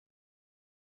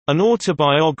An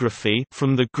autobiography,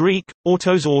 from the Greek,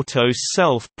 autos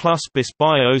self plus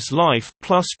bios life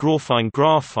plus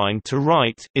graphine to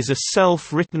write, is a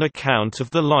self-written account of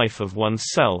the life of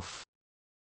oneself.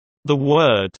 The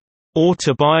word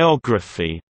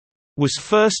autobiography was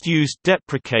first used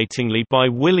deprecatingly by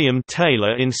William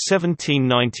Taylor in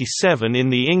 1797 in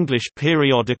the English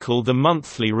periodical The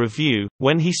Monthly Review,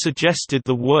 when he suggested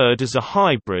the word as a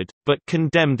hybrid, but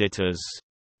condemned it as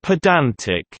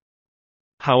pedantic.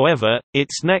 However,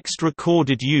 its next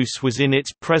recorded use was in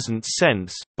its present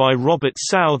sense, by Robert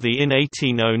Southey in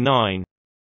 1809.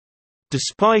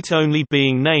 Despite only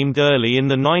being named early in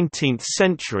the 19th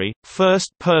century,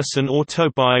 first-person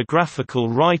autobiographical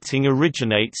writing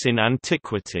originates in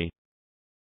antiquity.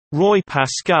 Roy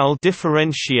Pascal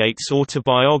differentiates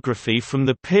autobiography from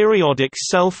the periodic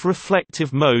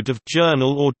self-reflective mode of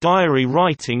journal or diary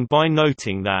writing by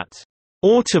noting that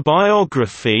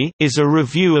autobiography is a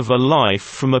review of a life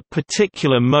from a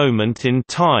particular moment in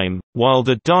time, while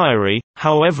the diary,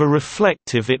 however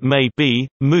reflective it may be,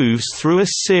 moves through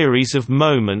a series of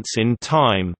moments in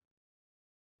time.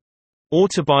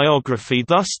 Autobiography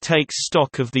thus takes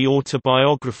stock of the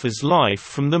autobiographer's life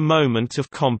from the moment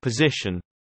of composition.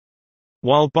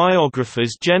 While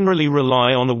biographers generally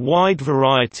rely on a wide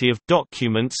variety of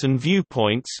documents and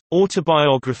viewpoints,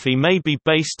 autobiography may be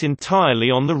based entirely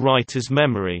on the writer's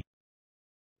memory.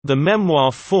 The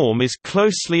memoir form is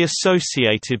closely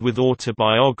associated with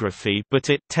autobiography,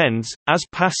 but it tends, as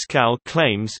Pascal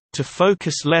claims, to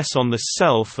focus less on the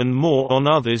self and more on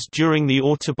others during the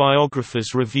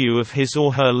autobiographer's review of his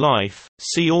or her life.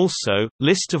 See also,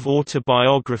 List of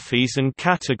autobiographies and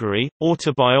category,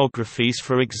 autobiographies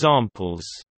for examples.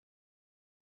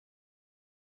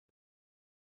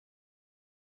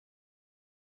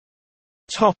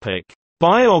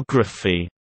 Biography.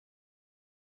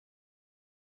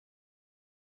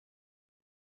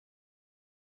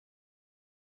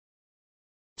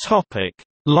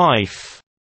 Life.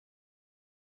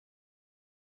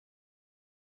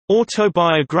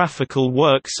 Autobiographical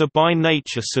works are by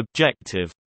nature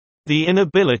subjective. The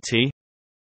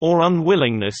inability—or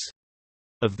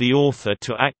unwillingness—of the author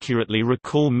to accurately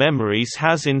recall memories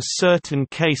has in certain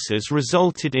cases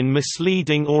resulted in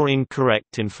misleading or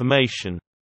incorrect information.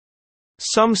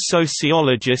 Some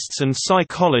sociologists and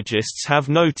psychologists have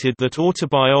noted that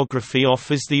autobiography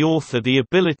offers the author the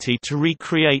ability to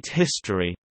recreate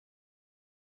history.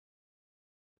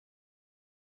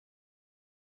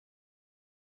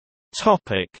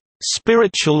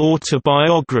 Spiritual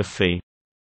autobiography.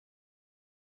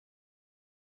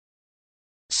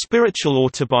 Spiritual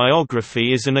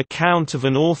autobiography is an account of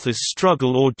an author's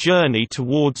struggle or journey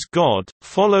towards God,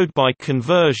 followed by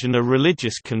conversion or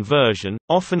religious conversion,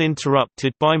 often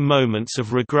interrupted by moments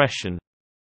of regression.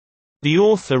 The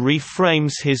author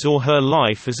reframes his or her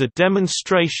life as a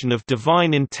demonstration of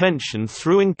divine intention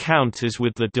through encounters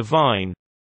with the divine.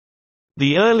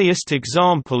 The earliest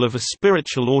example of a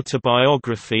spiritual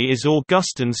autobiography is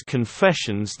Augustine's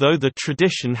Confessions, though the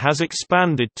tradition has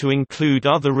expanded to include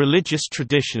other religious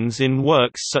traditions in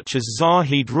works such as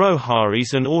Zahid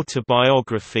Rohari's An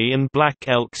Autobiography and Black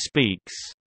Elk Speaks.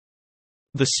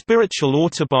 The spiritual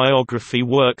autobiography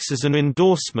works as an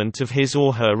endorsement of his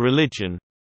or her religion.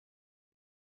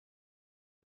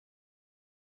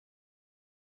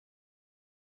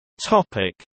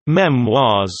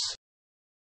 Memoirs.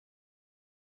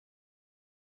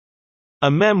 A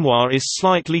memoir is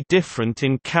slightly different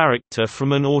in character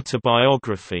from an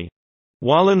autobiography.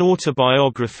 While an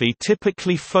autobiography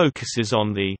typically focuses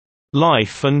on the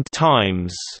life and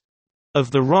times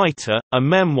of the writer, a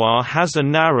memoir has a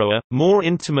narrower, more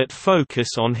intimate focus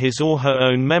on his or her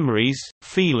own memories,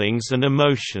 feelings and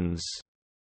emotions.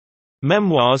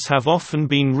 Memoirs have often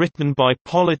been written by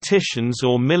politicians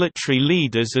or military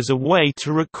leaders as a way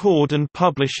to record and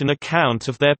publish an account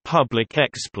of their public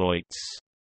exploits.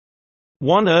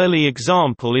 One early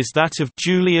example is that of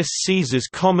Julius Caesar's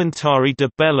Commentari de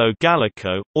Bello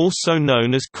Gallico, also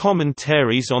known as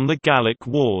Commentaries on the Gallic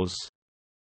Wars.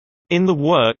 In the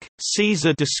work,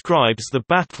 Caesar describes the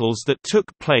battles that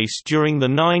took place during the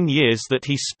 9 years that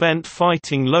he spent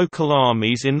fighting local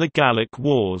armies in the Gallic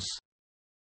Wars.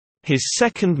 His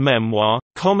second memoir,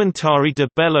 Commentari de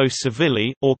Bello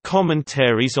Civili, or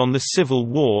Commentaries on the Civil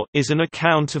War, is an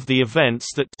account of the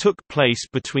events that took place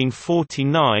between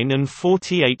 49 and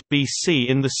 48 BC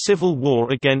in the civil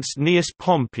war against Gnaeus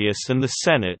Pompeius and the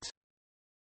Senate.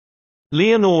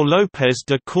 Leonor López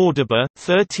de Córdoba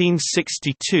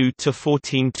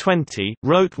 (1362–1420)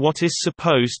 wrote what is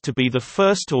supposed to be the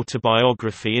first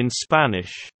autobiography in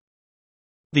Spanish.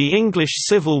 The English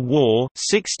Civil War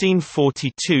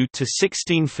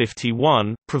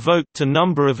 (1642–1651) provoked a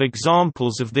number of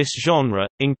examples of this genre,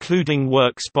 including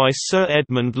works by Sir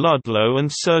Edmund Ludlow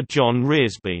and Sir John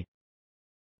Reresby.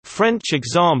 French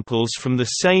examples from the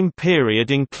same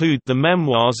period include the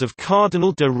Memoirs of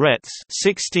Cardinal de Retz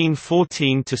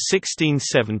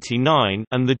 (1614–1679)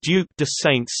 and the Duc de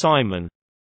Saint-Simon.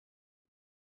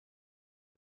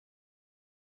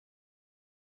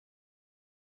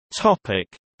 Topic: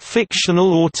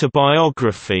 Fictional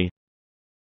autobiography.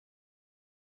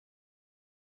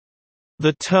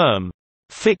 The term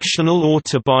fictional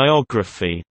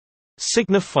autobiography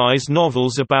signifies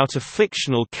novels about a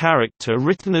fictional character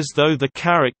written as though the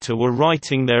character were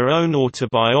writing their own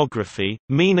autobiography,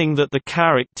 meaning that the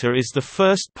character is the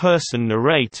first-person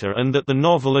narrator and that the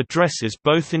novel addresses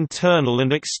both internal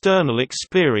and external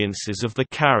experiences of the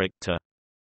character.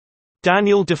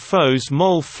 Daniel Defoe's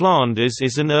Moll Flanders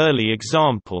is an early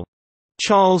example.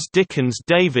 Charles Dickens'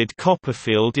 David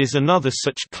Copperfield is another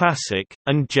such classic,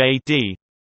 and J.D.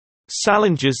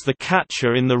 Salinger's The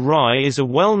Catcher in the Rye is a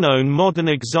well-known modern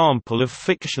example of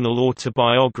fictional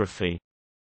autobiography.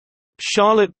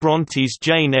 Charlotte Bronte's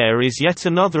Jane Eyre is yet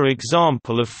another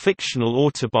example of fictional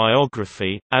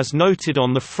autobiography, as noted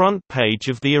on the front page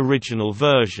of the original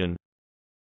version.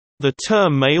 The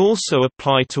term may also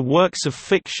apply to works of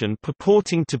fiction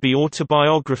purporting to be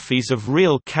autobiographies of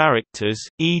real characters,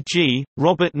 e.g.,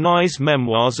 Robert Nye's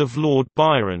Memoirs of Lord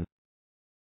Byron.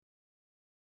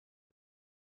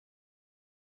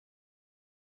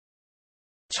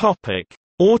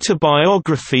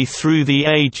 Autobiography through the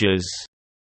ages.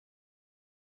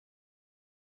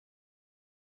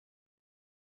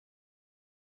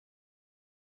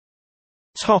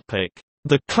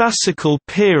 The Classical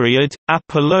Period,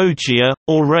 Apologia,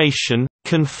 Oration,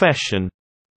 Confession.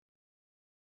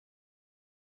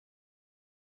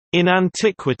 In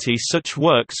antiquity such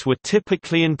works were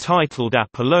typically entitled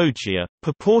Apologia,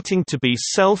 purporting to be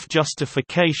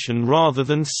self-justification rather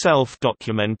than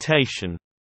self-documentation.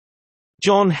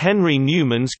 John Henry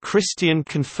Newman's Christian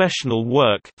confessional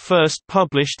work, first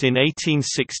published in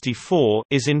 1864,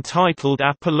 is entitled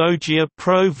Apologia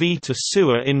pro vita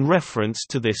sua in reference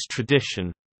to this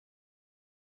tradition.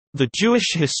 The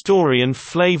Jewish historian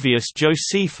Flavius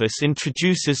Josephus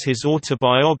introduces his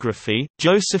autobiography,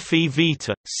 Josephi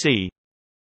Vita, c.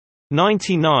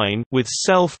 99, with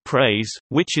self-praise,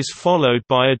 which is followed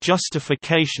by a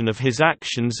justification of his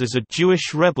actions as a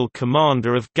Jewish rebel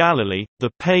commander of Galilee.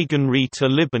 The pagan Rita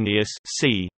Libanius,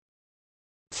 c.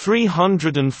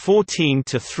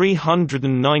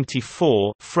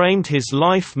 314–394, framed his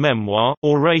life memoir,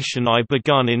 Oration I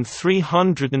begun in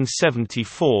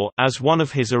 374, as one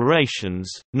of his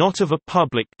orations, not of a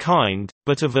public kind,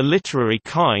 but of a literary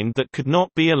kind that could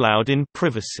not be allowed in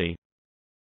privacy.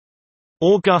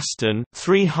 Augustine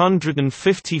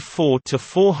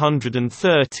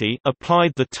 (354–430)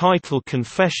 applied the title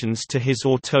Confessions to his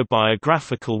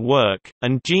autobiographical work,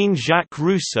 and Jean-Jacques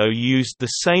Rousseau used the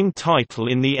same title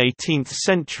in the 18th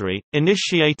century,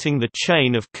 initiating the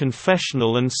chain of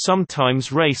confessional and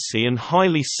sometimes racy and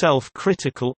highly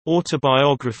self-critical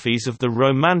autobiographies of the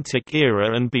Romantic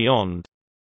era and beyond.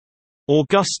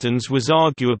 Augustine's was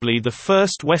arguably the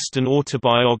first Western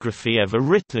autobiography ever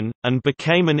written, and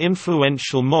became an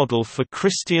influential model for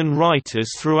Christian writers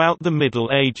throughout the Middle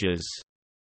Ages.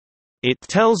 It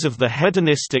tells of the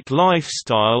hedonistic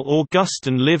lifestyle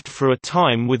Augustine lived for a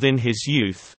time within his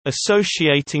youth,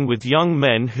 associating with young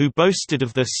men who boasted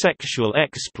of their sexual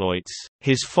exploits,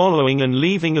 his following and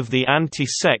leaving of the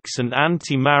anti-sex and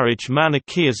anti-marriage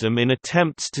Manichaeism in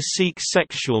attempts to seek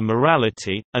sexual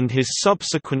morality, and his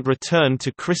subsequent return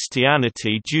to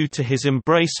Christianity due to his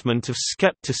embracement of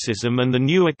skepticism and the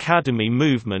New Academy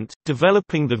movement,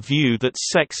 developing the view that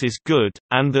sex is good,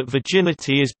 and that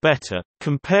virginity is better,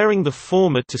 comparing the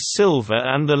former to silver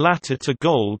and the latter to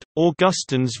gold.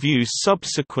 Augustine's views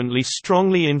subsequently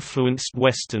strongly influenced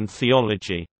Western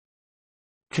theology.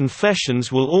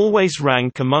 Confessions will always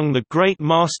rank among the great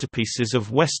masterpieces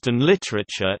of Western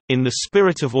literature. In the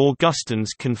spirit of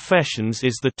Augustine's Confessions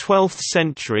is the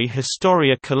 12th-century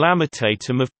Historia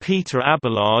Calamitatum of Peter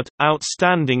Abelard,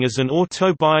 outstanding as an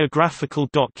autobiographical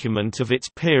document of its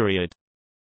period.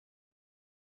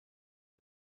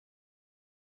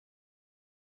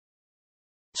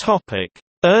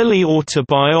 Early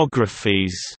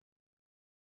autobiographies.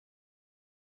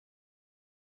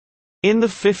 In the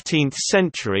 15th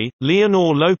century,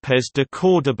 Leonor López de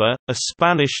Córdoba, a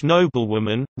Spanish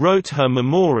noblewoman, wrote her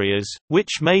Memorias,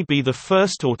 which may be the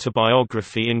first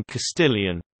autobiography in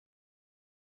Castilian.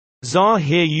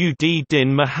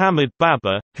 Zahir-ud-Din Muhammad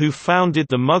Babur, who founded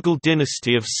the Mughal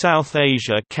dynasty of South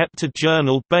Asia, kept a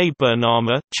journal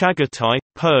Baburnama Chagatai,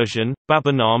 Persian,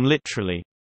 Baburnam literally,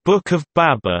 Book of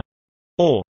Babur,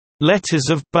 or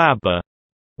Letters of Babur,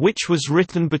 which was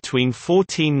written between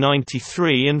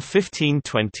 1493 and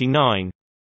 1529.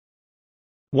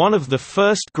 One of the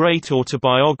first great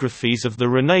autobiographies of the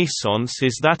Renaissance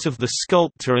is that of the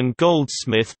sculptor and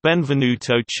goldsmith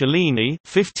Benvenuto Cellini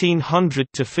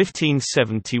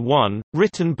 (1500–1571),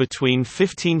 written between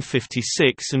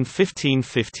 1556 and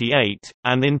 1558,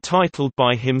 and entitled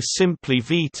by him simply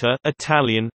Vita,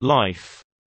 Italian, Life.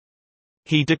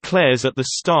 He declares at the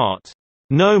start,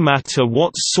 "No matter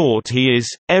what sort he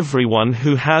is, everyone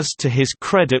who has to his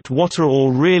credit what are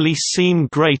all really seem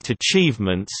great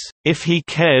achievements, if he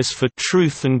cares for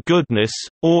truth and goodness,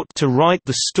 ought to write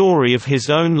the story of his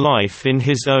own life in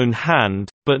his own hand,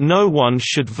 but no one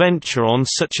should venture on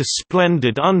such a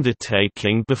splendid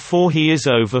undertaking before he is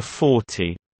over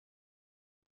 40.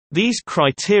 These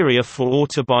criteria for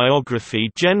autobiography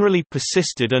generally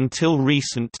persisted until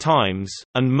recent times,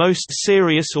 and most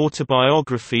serious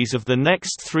autobiographies of the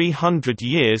next 300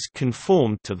 years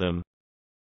conformed to them.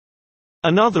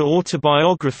 Another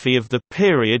autobiography of the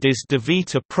period is De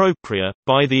Vita Propria,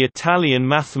 by the Italian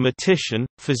mathematician,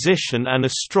 physician and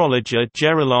astrologer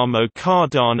Gerolamo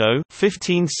Cardano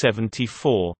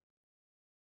 1574.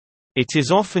 It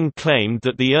is often claimed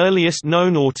that the earliest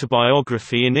known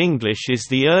autobiography in English is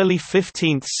the early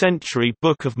 15th-century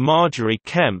book of Marjorie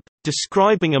Kemp,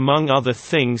 describing among other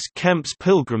things Kemp's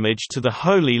pilgrimage to the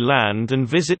Holy Land and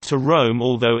visit to Rome,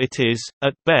 although it is,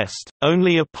 at best,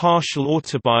 only a partial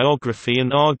autobiography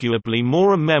and arguably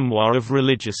more a memoir of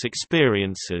religious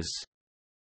experiences.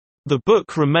 The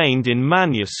book remained in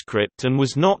manuscript and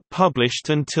was not published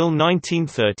until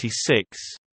 1936.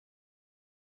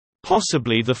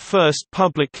 Possibly the first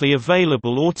publicly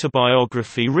available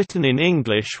autobiography written in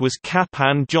English was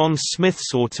Capan John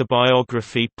Smith's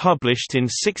autobiography published in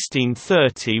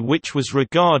 1630, which was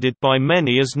regarded by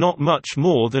many as not much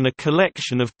more than a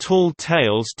collection of tall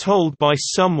tales told by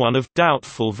someone of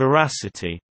doubtful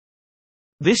veracity.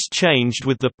 This changed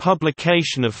with the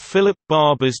publication of Philip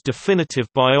Barber's definitive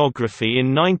biography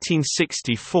in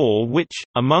 1964, which,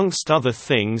 amongst other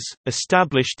things,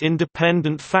 established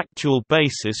independent factual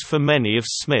basis for many of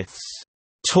Smith's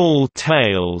tall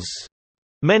tales,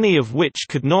 many of which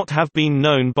could not have been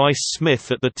known by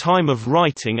Smith at the time of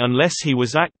writing unless he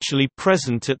was actually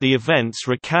present at the events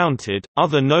recounted.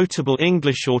 Other notable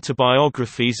English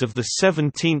autobiographies of the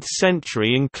 17th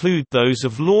century include those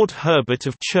of Lord Herbert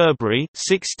of Cherbury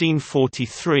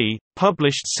 (1643),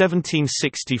 published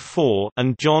 1764,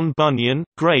 and John Bunyan,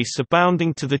 Grace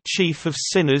Abounding to the Chief of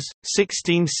Sinners,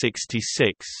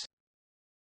 1666.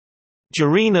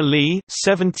 Jarena Lee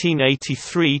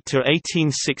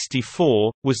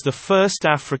 (1783–1864) was the first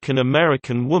African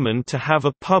American woman to have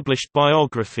a published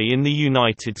biography in the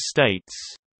United States.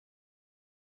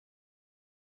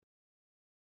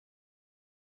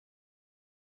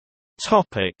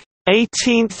 Topic: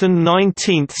 18th and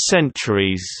 19th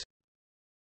centuries.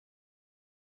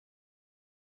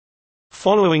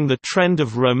 Following the trend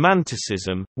of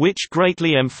Romanticism, which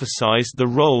greatly emphasized the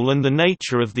role and the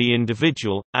nature of the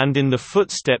individual, and in the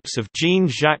footsteps of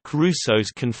Jean-Jacques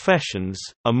Rousseau's Confessions,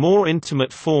 a more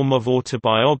intimate form of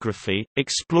autobiography,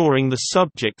 exploring the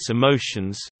subject's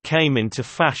emotions, came into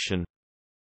fashion.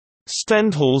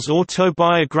 Stendhal's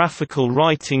autobiographical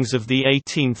writings of the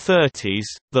 1830s,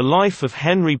 The Life of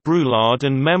Henry Brulard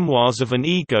and Memoirs of an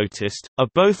Egotist, are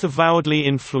both avowedly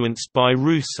influenced by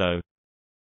Rousseau.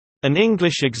 An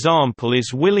English example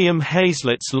is William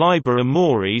Hazlitt's Liber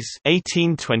Amoris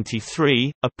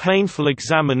 1823, a painful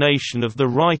examination of the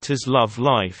writer's love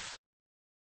life.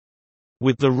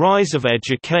 With the rise of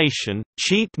education,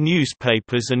 cheap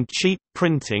newspapers and cheap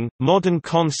printing, modern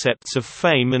concepts of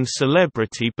fame and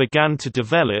celebrity began to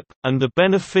develop, and the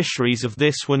beneficiaries of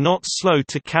this were not slow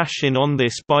to cash in on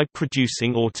this by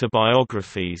producing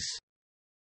autobiographies.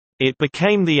 It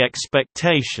became the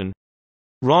expectation,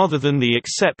 rather than the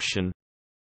exception,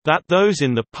 that those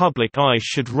in the public eye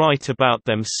should write about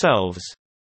themselves.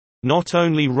 Not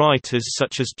only writers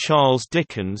such as Charles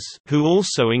Dickens, who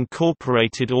also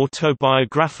incorporated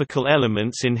autobiographical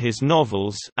elements in his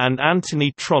novels, and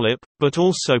Anthony Trollope, but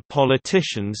also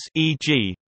politicians,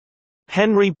 e.g.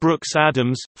 Henry Brooks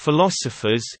Adams,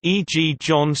 philosophers, e.g.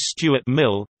 John Stuart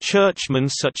Mill, churchmen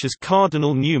such as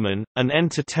Cardinal Newman, and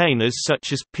entertainers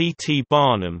such as P. T.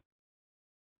 Barnum.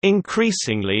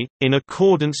 Increasingly, in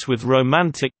accordance with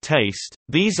Romantic taste,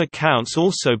 these accounts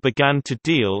also began to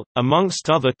deal,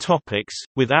 amongst other topics,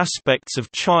 with aspects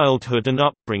of childhood and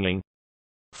upbringing.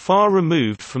 far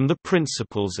removed from the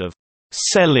principles of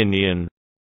Selinian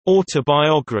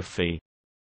autobiography.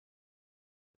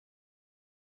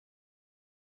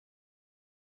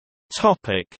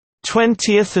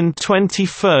 20th and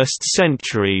 21st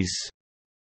centuries.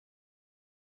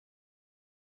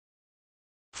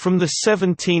 From the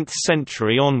 17th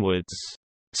century onwards,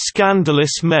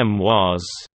 scandalous memoirs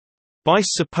by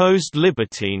supposed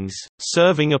libertines,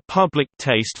 serving a public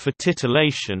taste for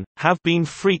titillation, have been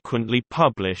frequently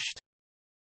published.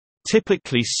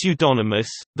 Typically pseudonymous,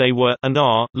 they were and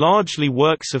are largely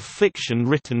works of fiction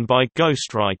written by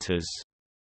ghostwriters.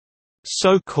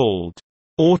 So-called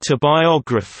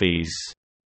autobiographies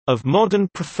of modern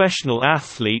professional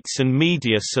athletes and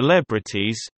media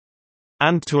celebrities,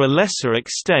 and to a lesser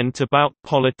extent about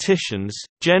politicians,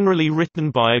 generally written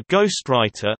by a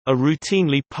ghostwriter, are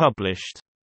routinely published.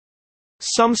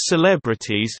 Some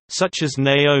celebrities, such as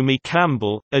Naomi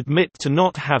Campbell, admit to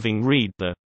not having read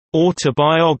the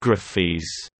autobiographies.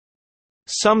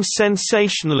 Some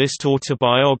sensationalist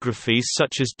autobiographies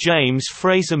such as James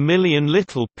Frazer Million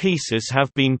Little Pieces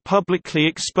have been publicly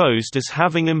exposed as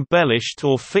having embellished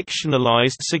or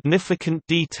fictionalized significant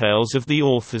details of the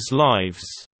authors' lives.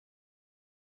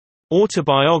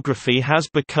 Autobiography has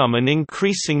become an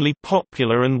increasingly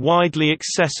popular and widely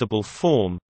accessible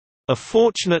form. A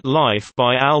Fortunate Life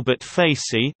by Albert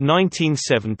Facey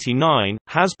 (1979)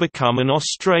 has become an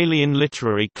Australian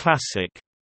literary classic.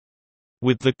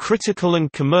 With the critical and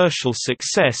commercial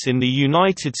success in the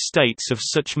United States of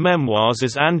such memoirs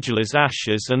as Angela's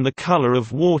Ashes and The Color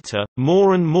of Water,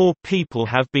 more and more people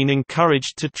have been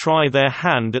encouraged to try their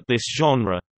hand at this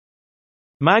genre.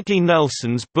 Maggie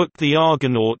Nelson's book The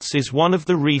Argonauts is one of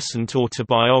the recent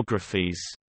autobiographies.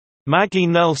 Maggie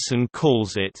Nelson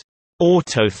calls it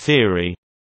auto-theory,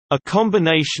 a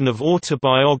combination of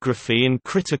autobiography and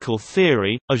critical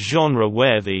theory, a genre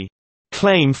where the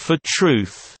claim for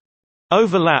truth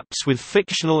overlaps with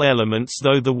fictional elements,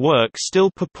 though the work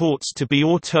still purports to be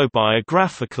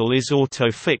autobiographical is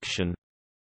autofiction.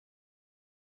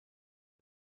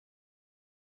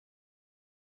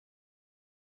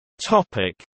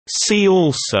 See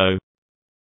also: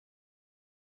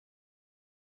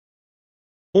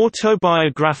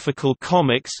 autobiographical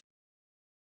comics,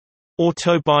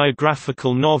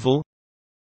 autobiographical novel,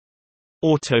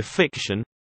 autofiction,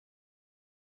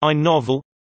 I-novel,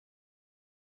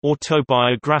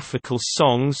 autobiographical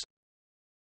songs,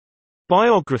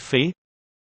 biography,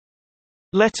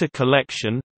 letter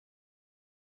collection,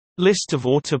 list of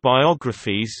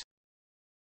autobiographies,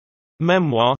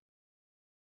 memoir,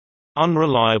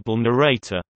 unreliable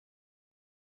narrator.